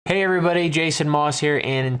Hey everybody, JMoss here,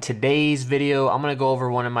 and in today's video, I'm going to go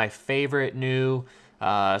over one of my favorite new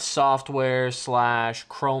software /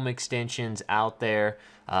 Chrome extensions out there.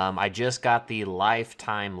 I just got the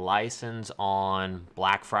lifetime license on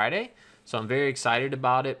Black Friday, so I'm very excited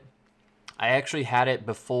about it. I actually had it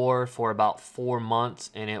before for about 4 months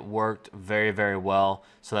and it worked very, very well.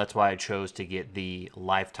 So that's why I chose to get the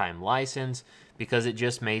lifetime license, because it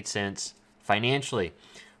just made sense financially.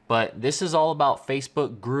 But this is all about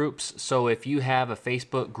Facebook groups. So if you have a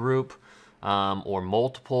Facebook group or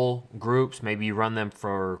multiple groups, maybe you run them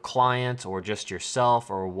for clients or just yourself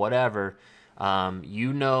or whatever,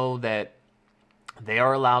 you know that they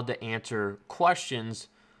are allowed to answer questions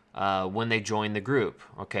when they join the group.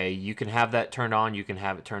 Okay, you can have that turned on, you can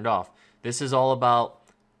have it turned off. This is all about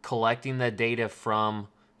collecting the data from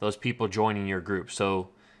those people joining your group. So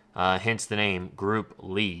hence the name, group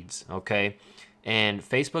leads. Okay, and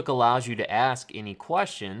Facebook allows you to ask any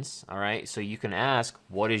questions. All right, so you can ask,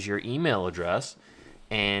 what is your email address?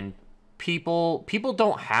 And people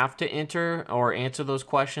don't have to enter or answer those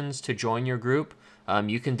questions to join your group.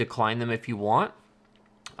 You can decline them if you want.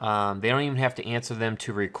 They don't even have to answer them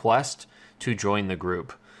to request to join the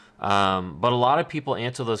group. But a lot of people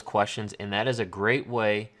answer those questions, and that is a great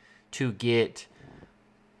way to get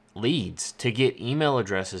leads, to get email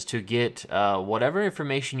addresses, to get whatever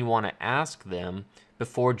information you want to ask them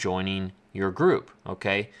before joining your group.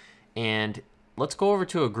 Okay, and let's go over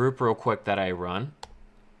to a group real quick that I run,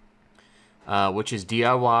 which is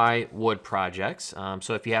DIY wood projects.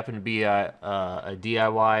 So if you happen to be a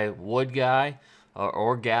DIY wood guy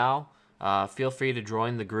or gal, feel free to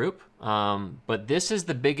join the group. But this is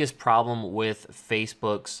the biggest problem with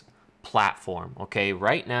Facebook's platform. Okay,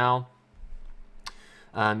 right now,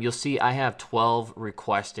 you'll see I have 12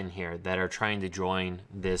 requests in here that are trying to join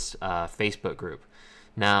this Facebook group.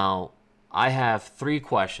 Now, I have 3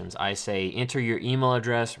 questions. I say, enter your email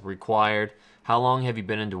address, required. How long have you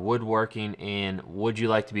been into woodworking, and would you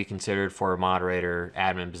like to be considered for a moderator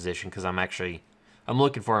admin position? Because I'm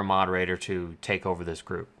looking for a moderator to take over this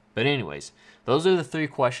group. But anyways, those are the 3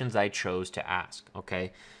 questions I chose to ask.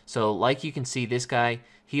 Okay, so like you can see, this guy,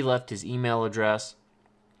 he left his email address,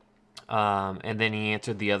 and then he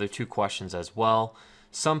answered the other 2 questions as well.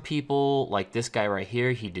 Some people, like this guy right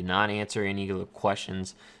here, he did not answer any of the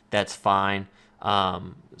questions. That's fine.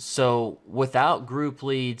 So without group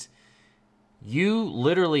leads, you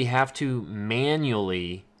literally have to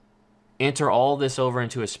manually enter all this over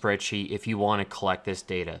into a spreadsheet if you want to collect this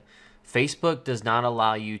data. Facebook does not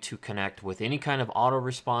allow you to connect with any kind of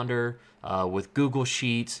autoresponder, with Google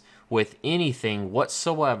Sheets, with anything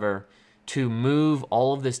whatsoever to move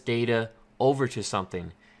all of this data over to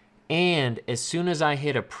something. And as soon as I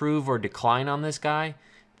hit approve or decline on this guy,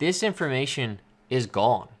 this information is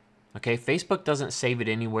gone. Okay, Facebook doesn't save it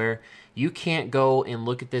anywhere. You can't go and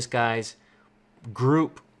look at this guy's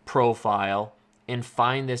group profile and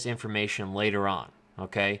find this information later on.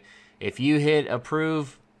 Okay, if you hit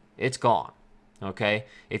approve, it's gone. Okay,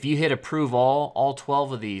 if you hit approve all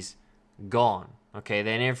 12 of these, gone. Okay,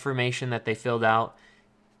 that information that they filled out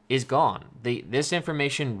is gone. This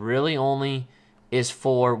information really only is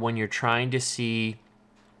for when you're trying to see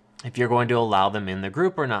if you're going to allow them in the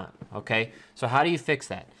group or not. Okay, so how do you fix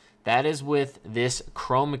that? That is with this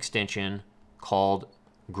Chrome extension called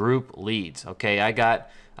Group Leads. Okay, I got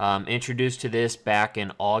introduced to this back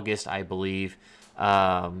in August, I believe,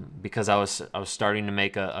 because I was starting to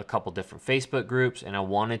make a couple different Facebook groups, and I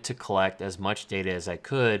wanted to collect as much data as I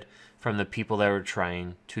could from the people that were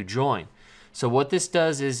trying to join. So what this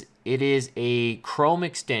does is it is a Chrome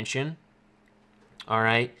extension, all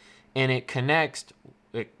right, and it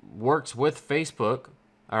works with Facebook,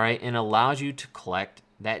 all right, and allows you to collect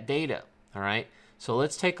that data, all right. So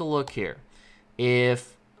let's take a look here.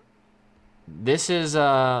 If this is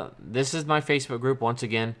my Facebook group, once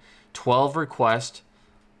again, 12 requests.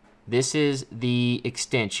 This is the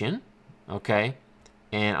extension, okay,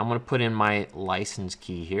 and I'm going to put in my license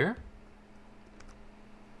key here.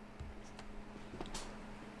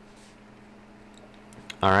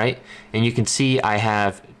 All right, and you can see I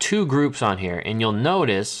have 2 groups on here, and you'll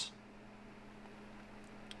notice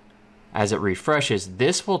as it refreshes,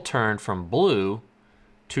 this will turn from blue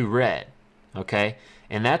to red. Okay,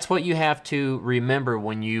 and that's what you have to remember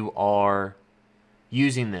when you are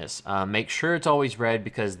using this. Make sure it's always red,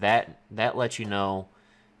 because that lets you know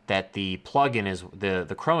that the plugin is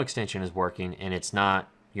the Chrome extension is working, and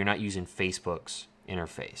you're not using Facebook's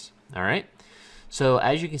interface. All right, so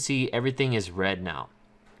as you can see, everything is red now.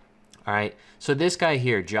 All right, so this guy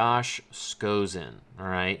here, Josh Skozen, all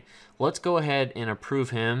right, let's go ahead and approve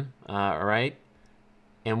him, all right,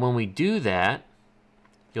 and when we do that,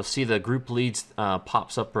 you'll see the group leads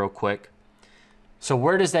pops up real quick. So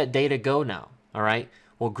where does that data go now? All right.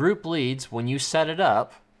 Well, group leads, when you set it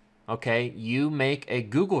up, okay, you make a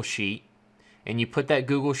Google Sheet and you put that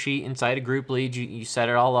Google Sheet inside a group lead. You set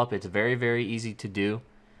it all up. It's very, very easy to do.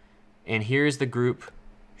 And here's the group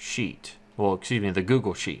sheet. Well, excuse me, the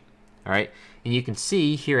Google Sheet. All right. And you can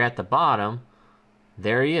see here at the bottom,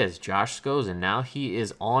 there he is, Josh Scozen. Now he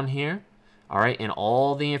is on here. All right. And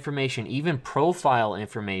all the information, even profile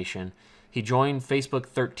information. He joined Facebook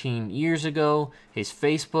 13 years ago. His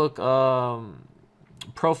Facebook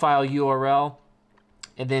profile URL.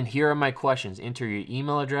 And then here are my questions. Enter your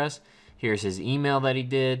email address. Here's his email that he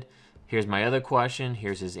did. Here's my other question.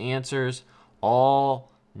 Here's his answers. All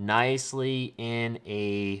nicely in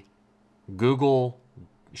a Google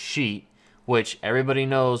Sheet, which everybody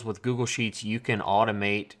knows with Google Sheets, you can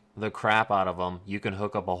automate the crap out of them. You can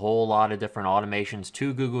hook up a whole lot of different automations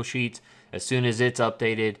to Google Sheets. As soon as it's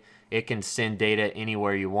updated, it can send data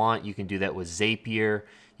anywhere you want. You can do that with Zapier.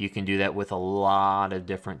 You can do that with a lot of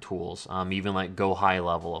different tools, even like Go High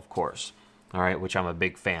Level, of course. All right, which I'm a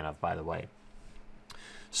big fan of, by the way.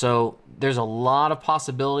 So there's a lot of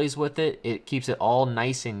possibilities with it. It keeps it all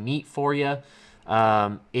nice and neat for you.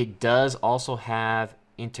 It does also have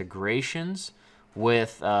integrations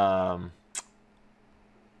with, I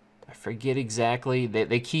forget exactly.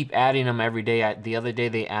 They keep adding them every day. The other day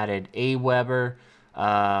they added Aweber.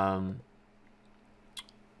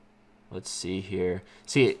 Let's see here.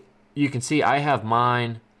 See, you can see I have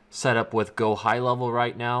mine set up with Go High Level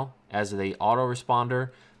right now as the autoresponder,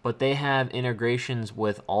 but they have integrations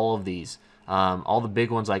with all of these. All the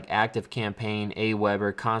big ones like Active Campaign,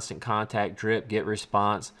 Aweber, Constant Contact, Drip, Get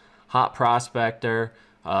Response, Hot Prospector,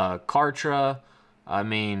 Kartra. I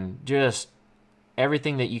mean, just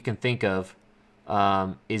everything that you can think of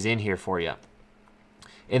is in here for you.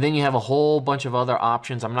 And then you have a whole bunch of other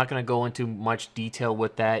options. I'm not going to go into much detail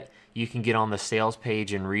with that. You can get on the sales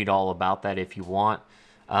page and read all about that if you want.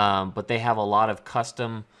 But they have a lot of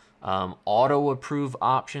custom auto-approve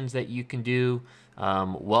options that you can do.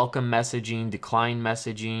 Welcome messaging, decline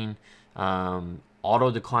messaging,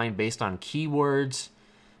 auto-decline based on keywords.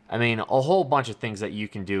 I mean, a whole bunch of things that you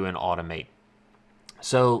can do and automate.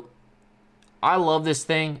 So I love this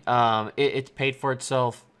thing. It's paid for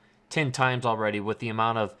itself 10 times already with the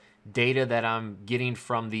amount of data that I'm getting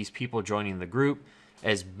from these people joining the group.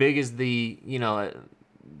 As big as the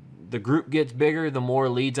group gets bigger, the more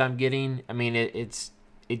leads I'm getting. I mean, it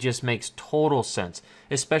just makes total sense,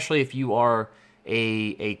 especially if you are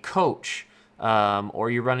a coach or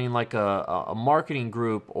you're running like a marketing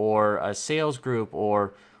group or a sales group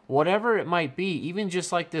or whatever it might be, even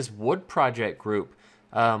just like this wood project group.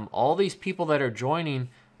 All these people that are joining,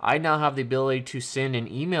 I now have the ability to send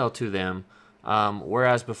an email to them,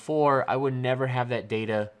 whereas before I would never have that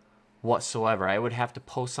data whatsoever. I would have to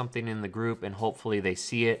post something in the group and hopefully they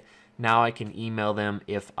see it. Now I can email them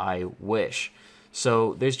if I wish.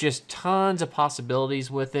 So there's just tons of possibilities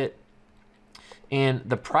with it. And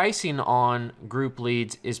the pricing on group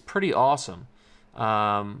leads is pretty awesome.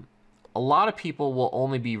 A lot of people will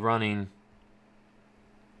only be running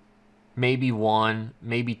maybe one,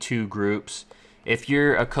 maybe two groups. If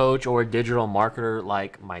you're a coach or a digital marketer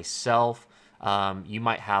like myself, you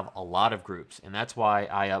might have a lot of groups, and that's why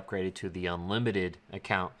I upgraded to the unlimited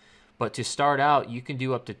account. But to start out, you can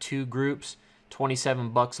do up to 2 groups, 27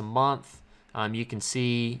 bucks a month. You can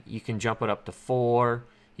see you can jump it up to 4.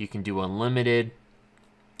 You can do unlimited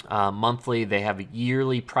monthly. They have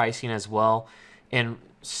yearly pricing as well, and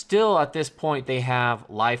still at this point they have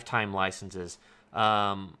lifetime licenses.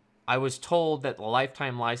 I was told that the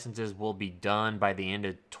lifetime licenses will be done by the end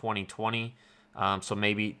of 2020. So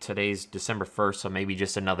maybe today's December 1st, so maybe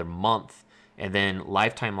just another month, and then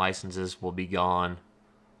lifetime licenses will be gone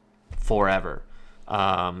forever.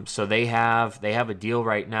 So they have a deal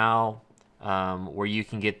right now where you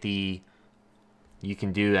can get you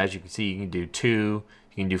can do, as you can see, you can do 2, you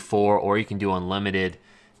can do 4, or you can do unlimited,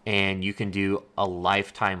 and you can do a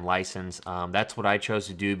lifetime license. That's what I chose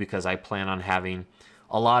to do because I plan on having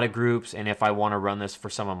a lot of groups, and if I want to run this for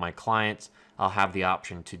some of my clients, I'll have the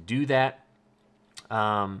option to do that.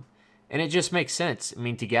 And it just makes sense. I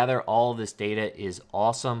mean, to gather all of this data is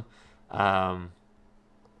awesome. I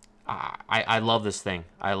love this thing.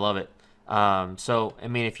 I love it. So, I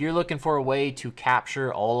mean, if you're looking for a way to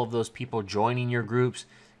capture all of those people joining your groups,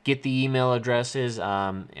 get the email addresses,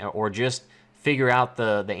 or just figure out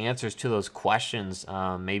the answers to those questions.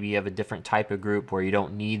 Maybe you have a different type of group where you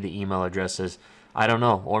don't need the email addresses. I don't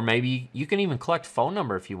know. Or maybe you can even collect phone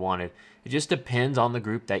number if you wanted. It just depends on the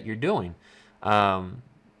group that you're doing.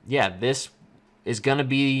 Yeah, this is going to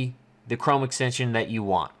be the Chrome extension that you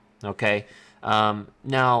want. Okay.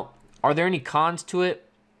 Now, are there any cons to it?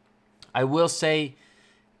 I will say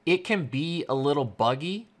it can be a little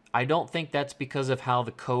buggy. I don't think that's because of how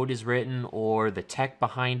the code is written or the tech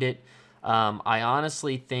behind it. I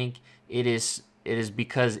honestly think it is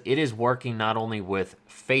because it is working not only with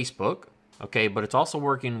Facebook, okay, but it's also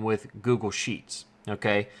working with Google Sheets,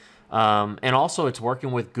 okay, and also it's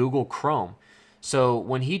working with Google Chrome. So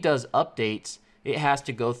when he does updates, it has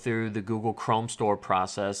to go through the Google Chrome store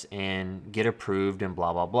process and get approved and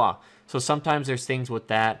blah, blah, blah. So sometimes there's things with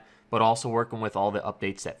that, but also working with all the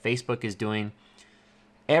updates that Facebook is doing.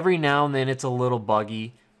 Every now and then it's a little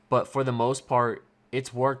buggy, but for the most part,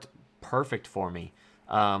 it's worked perfect for me.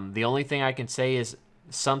 The only thing I can say is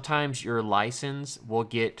sometimes your license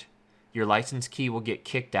key will get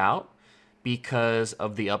kicked out because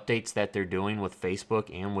of the updates that they're doing with Facebook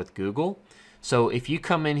and with Google. So if you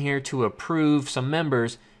come in here to approve some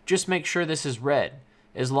members, just make sure this is red.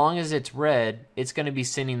 As long as it's red, it's going to be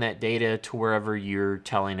sending that data to wherever you're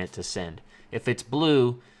telling it to send. If it's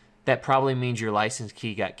blue, that probably means your license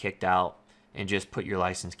key got kicked out, and just put your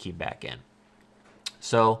license key back in.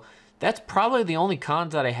 So that's probably the only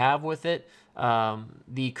cons that I have with it.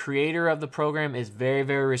 The creator of the program is very,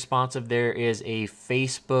 very responsive. There is a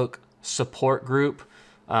Facebook support group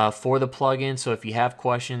for the plugin, so if you have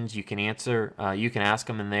questions, you can ask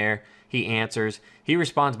him in there. He answers. He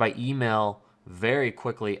responds by email very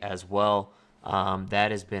quickly as well.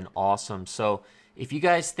 That has been awesome. So if you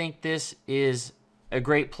guys think this is a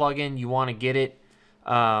great plugin, you want to get it,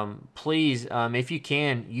 please, if you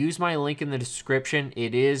can, use my link in the description.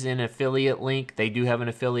 It is an affiliate link. They do have an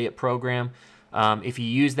affiliate program. If you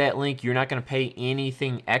use that link, you're not going to pay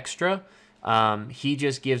anything extra. He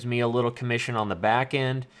just gives me a little commission on the back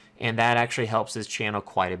end, and that actually helps his channel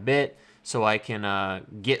quite a bit. So I can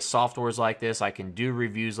get softwares like this. I can do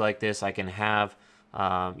reviews like this. I can have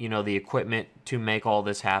the equipment to make all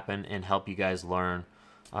this happen and help you guys learn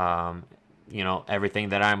everything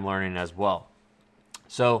that I'm learning as well.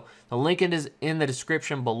 So the link is in the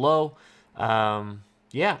description below.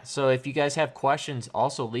 Yeah, so if you guys have questions,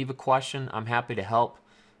 also leave a question. I'm happy to help.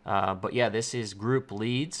 But yeah, this is Group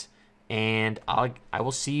Leads, and I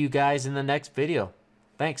will see you guys in the next video.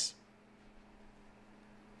 Thanks.